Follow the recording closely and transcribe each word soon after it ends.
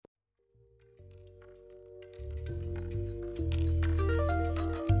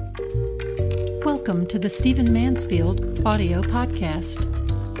Welcome to the Stephen Mansfield audio podcast.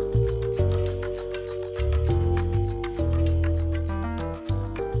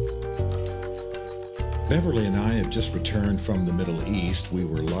 Beverly and I have just returned from the Middle East. We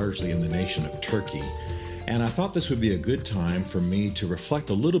were largely in the nation of Turkey. And I thought this would be a good time for me to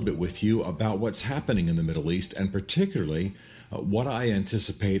reflect a little bit with you about what's happening in the Middle East, and particularly what I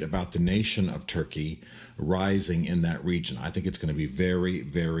anticipate about the nation of Turkey rising in that region. I think it's going to be very,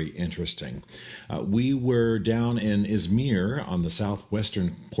 very interesting. We were down in Izmir on the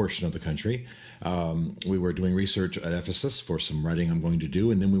southwestern portion of the country. We were doing research at Ephesus for some writing I'm going to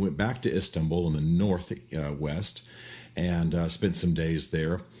do, and then we went back to Istanbul in the northwest and spent some days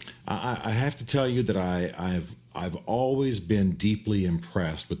there. I have to tell you that I've always been deeply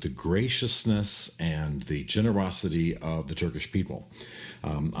impressed with the graciousness and the generosity of the Turkish people.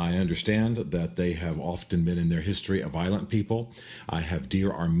 I understand that they have often been in their history a violent people. I have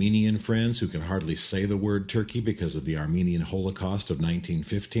dear Armenian friends who can hardly say the word Turkey because of the Armenian Holocaust of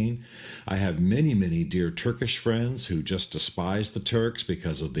 1915. I have many, many dear Turkish friends who just despise the Turks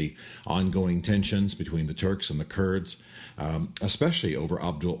because of the ongoing tensions between the Turks and the Kurds, especially over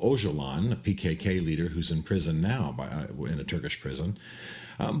Abdul Öcalan, a PKK leader who's in prison now in a Turkish prison.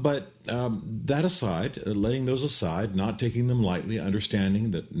 But that aside, laying those aside, not taking them lightly,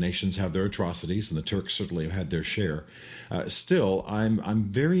 understanding that nations have their atrocities, and the Turks certainly have had their share, still, I'm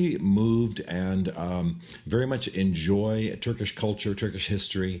very moved and very much enjoy Turkish culture, Turkish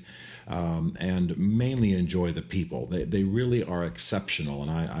history, and mainly enjoy the people. They really are exceptional,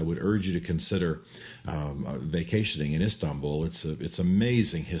 and I would urge you to consider vacationing in Istanbul. It's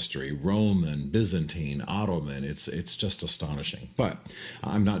amazing history, Roman, Byzantine, Ottoman. It's just astonishing. But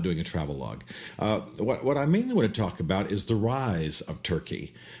I'm not doing a travel log. What I mainly want to talk about is the rise of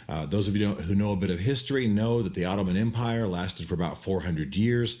Turkey. Those of you who know a bit of history know that the Ottoman Empire lasted for about 400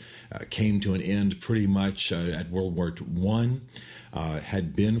 years, came to an end pretty much at World War I,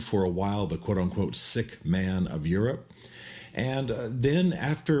 had been for a while the quote-unquote sick man of Europe. And then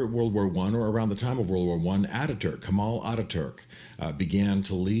after World War I, or around the time of World War I, Kemal Ataturk, began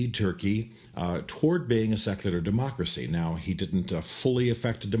to lead Turkey toward being a secular democracy. Now, he didn't fully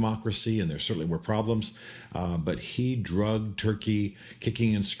affect a democracy, and there certainly were problems, but he drugged Turkey,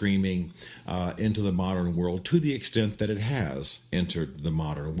 kicking and screaming, into the modern world to the extent that it has entered the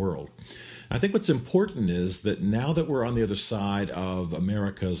modern world. I think what's important is that now that we're on the other side of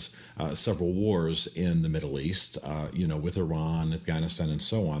America's several wars in the Middle East, with Iran, Afghanistan, and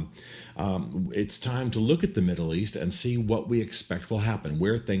so on, it's time to look at the Middle East and see what we expect will happen,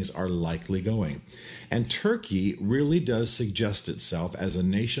 where things are likely going. And Turkey really does suggest itself as a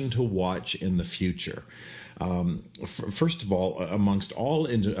nation to watch in the future. First of all, amongst all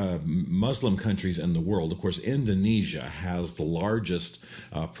Muslim countries in the world, of course, Indonesia has the largest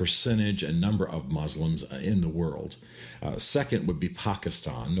percentage and number of Muslims in the world. Second would be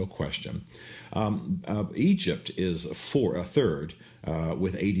Pakistan, no question. Egypt is a third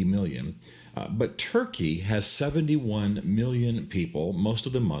with 80 million. But Turkey has 71 million people, most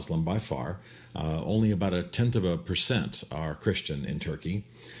of them Muslim by far. Only about 0.1% are Christian in Turkey.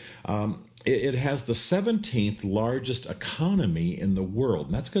 It has the 17th largest economy in the world.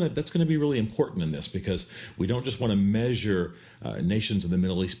 And that's going to be really important in this, because we don't just want to measure nations in the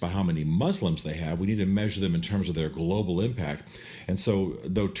Middle East by how many Muslims they have. We need to measure them in terms of their global impact. And so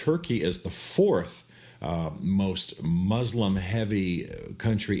though Turkey is the fourth most Muslim-heavy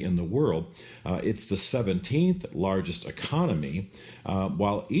country in the world, it's the 17th largest economy,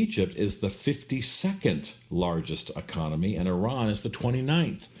 while Egypt is the 52nd largest economy, and Iran is the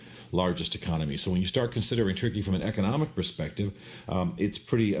 29th largest economy. So when you start considering Turkey from an economic perspective, it's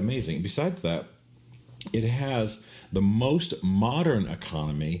pretty amazing. Besides that, it has the most modern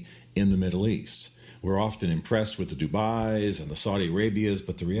economy in the Middle East. We're often impressed with the Dubais and the Saudi Arabias,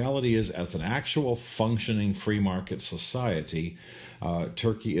 but the reality is, as an actual functioning free market society,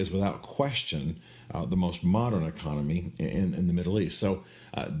 Turkey is without question the most modern economy in the Middle East. So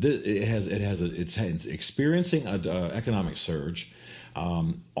it's experiencing an economic surge.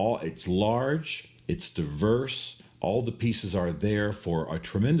 It's large, it's diverse, all the pieces are there for a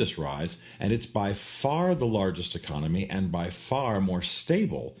tremendous rise, and it's by far the largest economy and by far more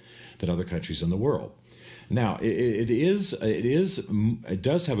stable than other countries in the world. Now, it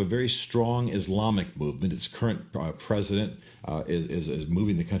does have a very strong Islamic movement. Its current president is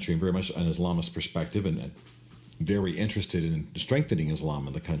moving the country in very much an Islamist perspective, and very interested in strengthening Islam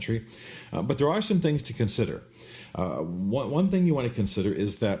in the country. But there are some things to consider. One thing you want to consider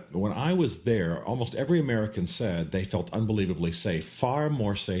is that when I was there, almost every American said they felt unbelievably safe, far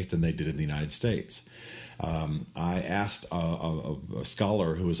more safe than they did in the United States. I asked a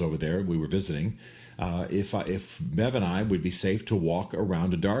scholar who was over there, we were visiting, if Bev and I would be safe to walk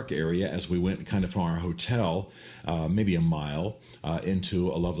around a dark area as we went kind of from our hotel, maybe a mile,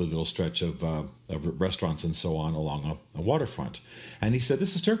 into a lovely little stretch of restaurants and so on along a waterfront. And he said,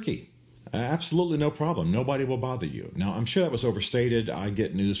 "This is Turkey. Absolutely no problem. Nobody will bother you." Now, I'm sure that was overstated. I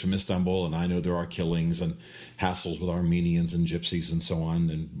get news from Istanbul, and I know there are killings and hassles with Armenians and gypsies and so on.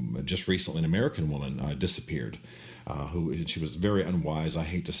 And just recently, an American woman disappeared. She was very unwise, I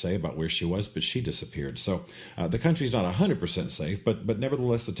hate to say, about where she was, but she disappeared. So the country's not 100% safe, but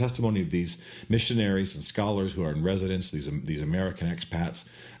nevertheless, the testimony of these missionaries and scholars who are in residence, these American expats,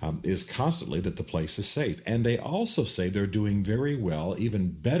 is constantly that the place is safe. And they also say they're doing very well, even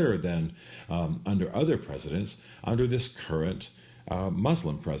better than under other presidents, under this current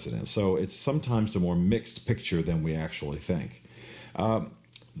Muslim president. So it's sometimes a more mixed picture than we actually think.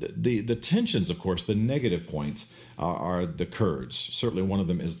 The tensions, of course, the negative points are the Kurds. Certainly one of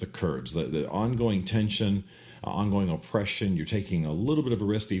them is the Kurds. The ongoing tension, ongoing oppression. You're taking a little bit of a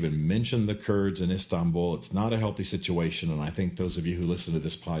risk to even mention the Kurds in Istanbul. It's not a healthy situation, and I think those of you who listen to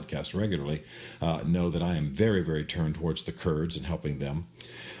this podcast regularly know that I am very, very turned towards the Kurds and helping them.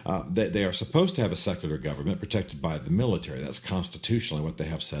 They are supposed to have a secular government protected by the military. That's constitutionally what they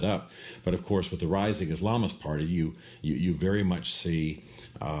have set up. But of course, with the rising Islamist party, you very much see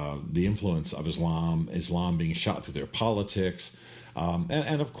the influence of Islam being shot through their politics.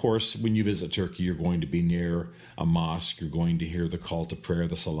 And of course, when you visit Turkey, you're going to be near a mosque. You're going to hear the call to prayer,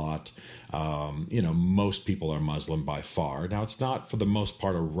 the salat. Most people are Muslim by far. Now, it's not for the most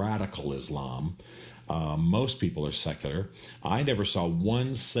part a radical Islam. Most people are secular. I never saw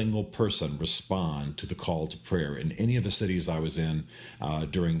one single person respond to the call to prayer in any of the cities I was in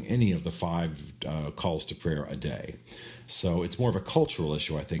during any of the 5 calls to prayer a day. So it's more of a cultural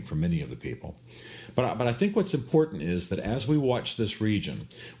issue, I think, for many of the people. But I think what's important is that as we watch this region,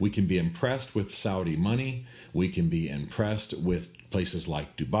 we can be impressed with Saudi money. We can be impressed with places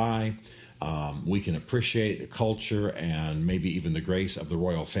like Dubai. We can appreciate the culture and maybe even the grace of the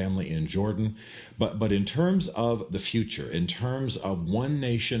royal family in Jordan. But in terms of the future, in terms of one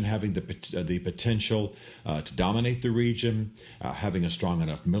nation having the potential to dominate the region, having a strong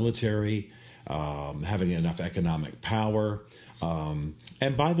enough military, having enough economic power.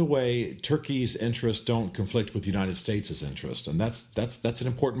 And by the way, Turkey's interests don't conflict with the United States' interest. And that's an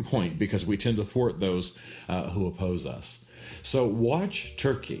important point because we tend to thwart those who oppose us. So watch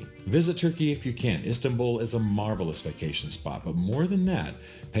Turkey. Visit Turkey if you can. Istanbul is a marvelous vacation spot. But more than that,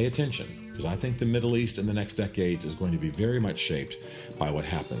 pay attention, because I think the Middle East in the next decades is going to be very much shaped by what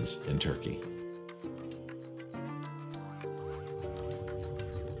happens in Turkey.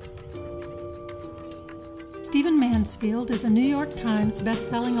 Stephen Mansfield is a New York Times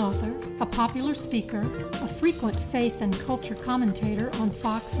best-selling author, a popular speaker, a frequent faith and culture commentator on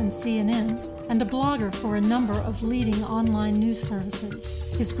Fox and CNN, and a blogger for a number of leading online news services.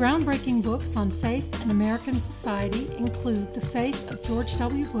 His groundbreaking books on faith and American society include The Faith of George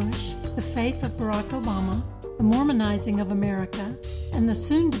W. Bush, The Faith of Barack Obama, The Mormonizing of America, and the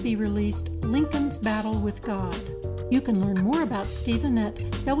soon-to-be-released Lincoln's Battle with God. You can learn more about Stephen at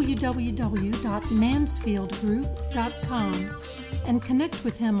www.mansfieldgroup.com and connect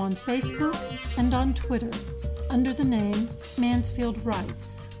with him on Facebook and on Twitter under the name Mansfield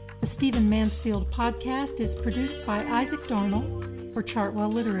Writes. The Stephen Mansfield podcast is produced by Isaac Darnell for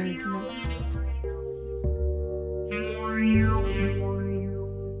Chartwell Literary Group.